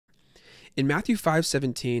In Matthew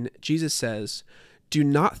 5:17, Jesus says, "Do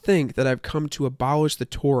not think that I've come to abolish the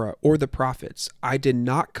Torah or the prophets. I did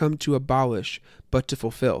not come to abolish, but to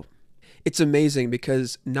fulfill." It's amazing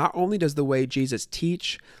because not only does the way Jesus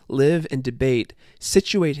teach, live, and debate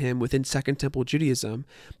situate him within Second Temple Judaism,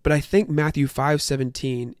 but I think Matthew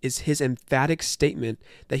 5:17 is his emphatic statement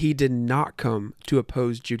that he did not come to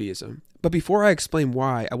oppose Judaism. But before I explain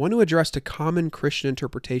why, I want to address a common Christian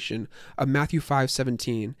interpretation of Matthew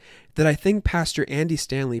 5:17 that I think Pastor Andy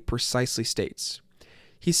Stanley precisely states.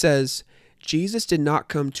 He says, Jesus did not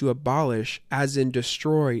come to abolish, as in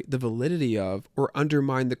destroy the validity of or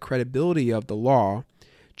undermine the credibility of the law.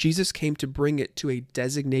 Jesus came to bring it to a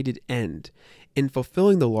designated end. In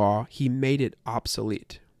fulfilling the law, he made it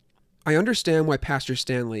obsolete. I understand why Pastor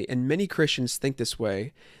Stanley and many Christians think this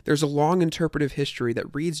way. There's a long interpretive history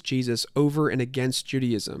that reads Jesus over and against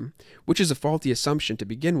Judaism, which is a faulty assumption to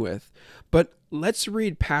begin with, but let's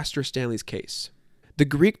read Pastor Stanley's case. The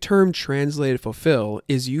Greek term translated fulfill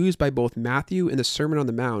is used by both Matthew in the Sermon on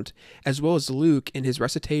the Mount as well as Luke in his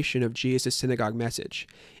recitation of Jesus' synagogue message.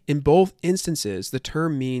 In both instances, the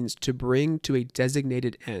term means to bring to a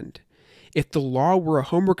designated end. If the law were a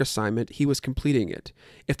homework assignment, he was completing it.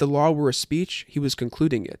 If the law were a speech, he was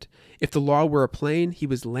concluding it. If the law were a plane, he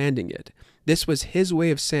was landing it. This was his way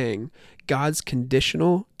of saying God's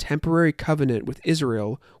conditional, temporary covenant with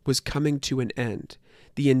Israel was coming to an end.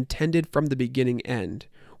 The intended from the beginning end.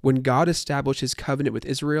 When God established his covenant with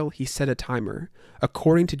Israel, he set a timer.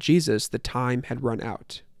 According to Jesus, the time had run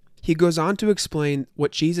out. He goes on to explain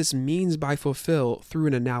what Jesus means by fulfill through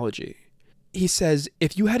an analogy. He says,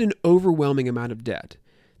 if you had an overwhelming amount of debt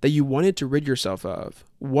that you wanted to rid yourself of,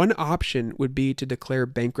 one option would be to declare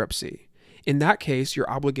bankruptcy. In that case, your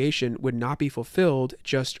obligation would not be fulfilled,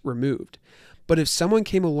 just removed. But if someone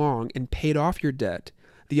came along and paid off your debt,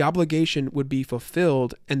 the obligation would be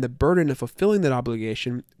fulfilled and the burden of fulfilling that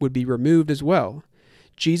obligation would be removed as well.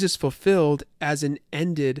 Jesus fulfilled as in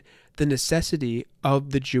ended the necessity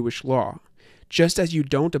of the Jewish law. Just as you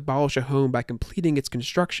don't abolish a home by completing its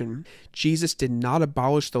construction, Jesus did not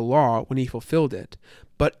abolish the law when he fulfilled it,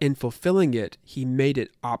 but in fulfilling it, he made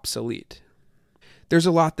it obsolete. There's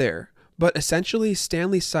a lot there, but essentially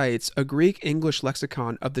Stanley cites a Greek-English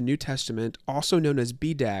lexicon of the New Testament, also known as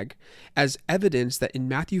BDAG, as evidence that in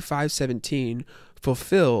Matthew 5:17,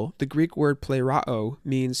 fulfill, the Greek word plerao,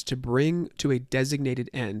 means to bring to a designated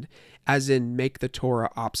end, as in make the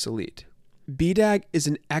Torah obsolete. BDAG is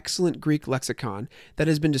an excellent Greek lexicon that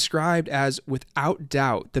has been described as, without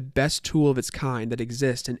doubt, the best tool of its kind that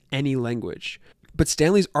exists in any language. But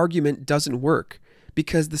Stanley's argument doesn't work,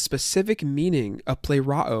 because the specific meaning of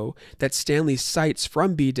plerao that Stanley cites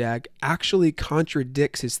from BDAG actually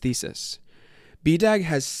contradicts his thesis. BDAG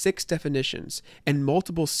has 6 definitions and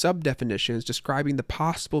multiple sub-definitions describing the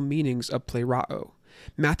possible meanings of plerao.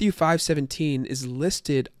 Matthew 5:17 is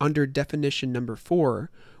listed under definition number 4,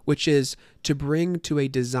 which is to bring to a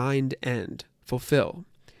designed end, fulfill.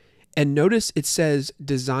 And notice it says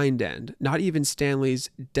designed end, not even Stanley's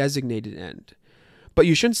designated end. But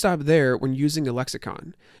you shouldn't stop there when using a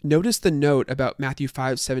lexicon. Notice the note about Matthew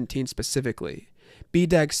 5:17 specifically.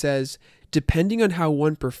 BDAG says, depending on how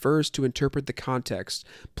one prefers to interpret the context,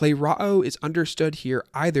 plerao is understood here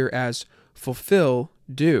either as fulfill,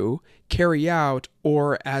 do, carry out,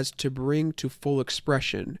 or as to bring to full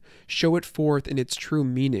expression, show it forth in its true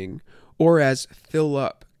meaning, or as fill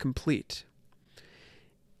up, complete.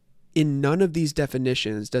 In none of these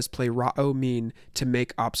definitions does plerao mean to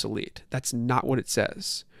make obsolete. That's not what it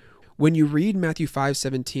says. When you read Matthew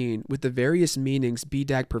 5:17 with the various meanings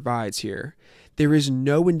BDAG provides here, there is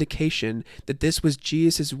no indication that this was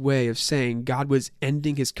Jesus' way of saying God was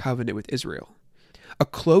ending his covenant with Israel. A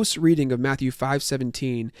close reading of Matthew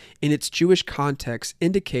 5:17 in its Jewish context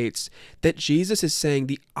indicates that Jesus is saying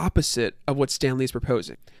the opposite of what Stanley is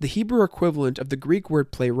proposing. The Hebrew equivalent of the Greek word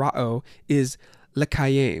plerao is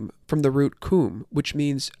lekayem, from the root kum, which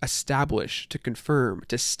means establish, to confirm,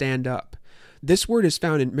 to stand up. This word is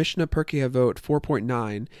found in Mishnah Pirkei Avot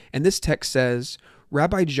 4.9, and this text says,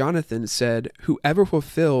 Rabbi Jonathan said, whoever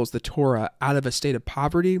fulfills the Torah out of a state of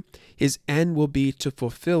poverty, his end will be to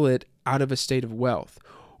fulfill it out of a state of wealth.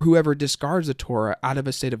 Whoever discards the Torah out of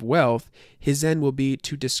a state of wealth, his end will be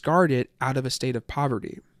to discard it out of a state of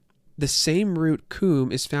poverty. The same root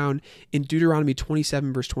kum is found in Deuteronomy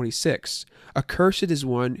 27 verse 26. Accursed is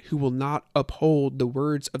one who will not uphold the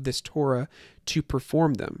words of this Torah to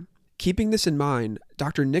perform them. Keeping this in mind,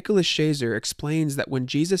 Dr. Nicholas Shazer explains that when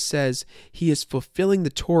Jesus says he is fulfilling the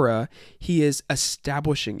Torah, he is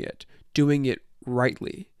establishing it, doing it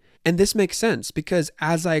rightly. And this makes sense because,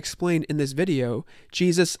 as I explained in this video,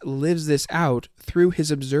 Jesus lives this out through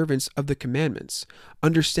his observance of the commandments,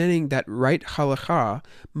 understanding that right halakha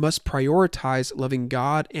must prioritize loving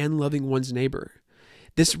God and loving one's neighbor.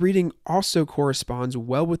 This reading also corresponds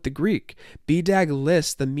well with the Greek. BDAG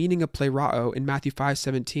lists the meaning of plerao in Matthew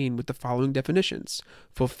 5:17 with the following definitions: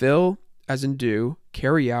 fulfill, as in do,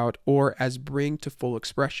 carry out, or as bring to full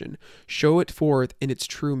expression, show it forth in its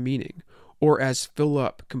true meaning, or as fill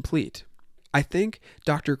up, complete. I think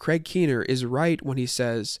Dr. Craig Keener is right when he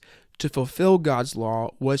says, to fulfill God's law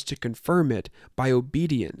was to confirm it by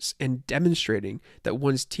obedience and demonstrating that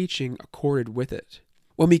one's teaching accorded with it.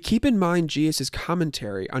 When we keep in mind Jesus'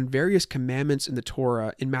 commentary on various commandments in the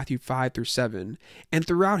Torah in Matthew 5-7 and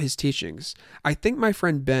throughout his teachings, I think my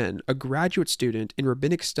friend Ben, a graduate student in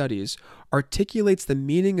rabbinic studies, articulates the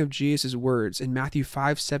meaning of Jesus' words in Matthew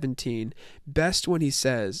 5:17 best when he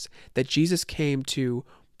says that Jesus came to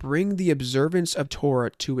bring the observance of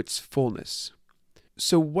Torah to its fullness.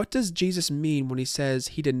 So what does Jesus mean when he says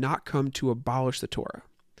he did not come to abolish the Torah?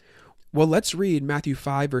 Well, let's read Matthew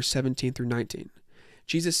 5:17-19.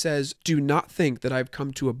 Jesus says, "Do not think that I have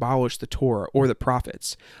come to abolish the Torah or the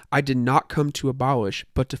prophets. I did not come to abolish,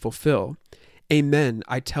 but to fulfill. Amen,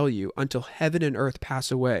 I tell you, until heaven and earth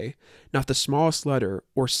pass away, not the smallest letter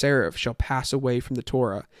or serif shall pass away from the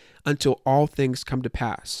Torah, until all things come to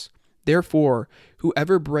pass. Therefore,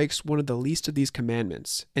 whoever breaks one of the least of these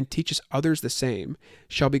commandments and teaches others the same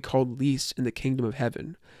shall be called least in the kingdom of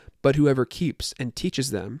heaven. But whoever keeps and teaches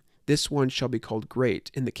them, this one shall be called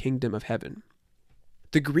great in the kingdom of heaven."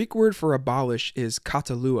 The Greek word for abolish is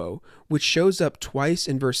kataluo, which shows up twice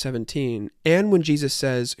in verse 17, and when Jesus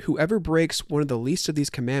says, whoever breaks one of the least of these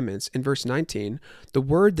commandments in verse 19, the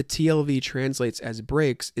word the TLV translates as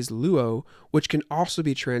breaks is luo, which can also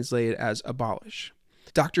be translated as abolish.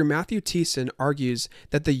 Dr. Matthew Thiessen argues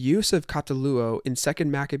that the use of kataluo in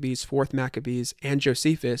 2 Maccabees, 4 Maccabees, and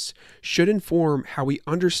Josephus should inform how we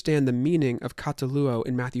understand the meaning of kataluo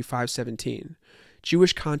in Matthew 5:17.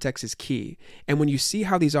 Jewish context is key, and when you see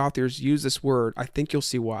how these authors use this word, I think you'll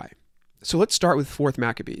see why. So let's start with 4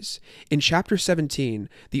 Maccabees. In chapter 17,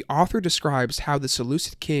 the author describes how the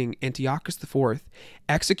Seleucid king Antiochus IV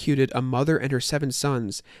executed a mother and her 7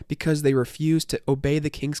 sons because they refused to obey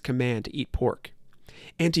the king's command to eat pork.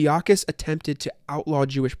 Antiochus attempted to outlaw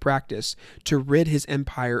Jewish practice to rid his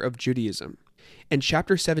empire of Judaism. And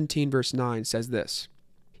chapter 17 verse 9 says this: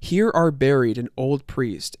 "Here are buried an old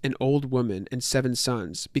priest, an old woman, and 7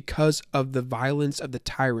 sons, because of the violence of the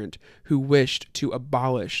tyrant who wished to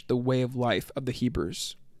abolish the way of life of the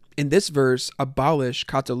Hebrews." In this verse, abolish,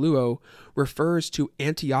 kataluo, refers to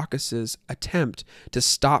Antiochus's attempt to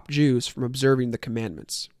stop Jews from observing the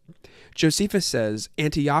commandments. Josephus says,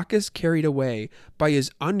 Antiochus, carried away by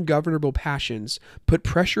his ungovernable passions, put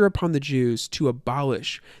pressure upon the Jews to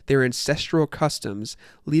abolish their ancestral customs,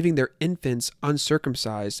 leaving their infants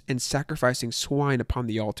uncircumcised and sacrificing swine upon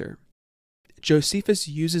the altar. Josephus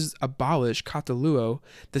uses abolish, kataluo,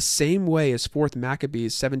 the same way as 4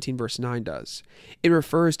 Maccabees 17 verse 9 does. It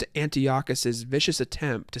refers to Antiochus's vicious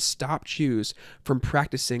attempt to stop Jews from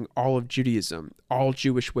practicing all of Judaism, all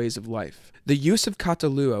Jewish ways of life. The use of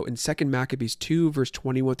kataluo in 2 Maccabees 2 verse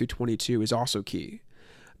 21-22 is also key.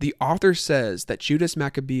 The author says that Judas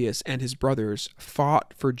Maccabeus and his brothers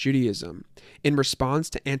fought for Judaism in response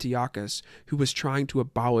to Antiochus, who was trying to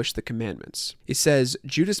abolish the commandments. It says,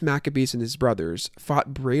 Judas Maccabeus and his brothers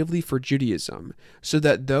fought bravely for Judaism, so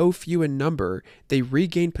that though few in number, they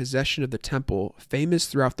regained possession of the temple, famous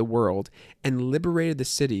throughout the world, and liberated the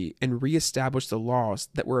city and reestablished the laws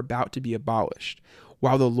that were about to be abolished,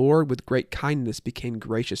 while the Lord with great kindness became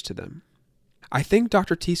gracious to them. I think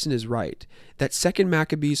Dr. Thiessen is right that 2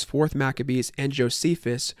 Maccabees, 4 Maccabees, and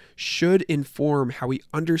Josephus should inform how we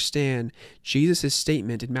understand Jesus'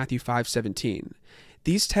 statement in Matthew 5:17.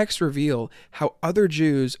 These texts reveal how other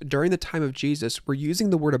Jews during the time of Jesus were using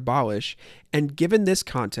the word abolish, and given this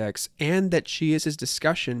context, and that Jesus'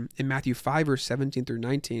 discussion in Matthew 5 verse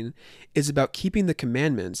 17-19 is about keeping the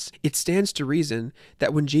commandments, it stands to reason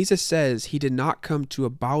that when Jesus says he did not come to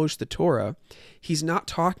abolish the Torah, he's not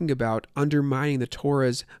talking about undermining the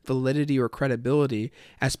Torah's validity or credibility,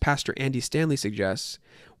 as Pastor Andy Stanley suggests.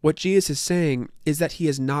 What Jesus is saying is that he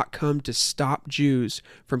has not come to stop Jews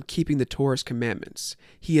from keeping the Torah's commandments.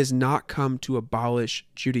 He has not come to abolish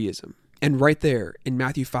Judaism. And right there, in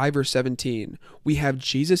Matthew 5 verse 17, we have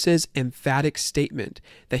Jesus' emphatic statement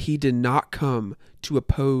that he did not come to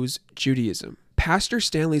oppose Judaism. Pastor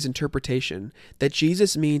Stanley's interpretation that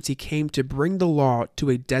Jesus means he came to bring the law to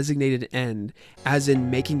a designated end, as in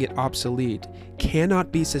making it obsolete,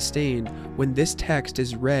 cannot be sustained when this text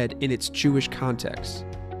is read in its Jewish context.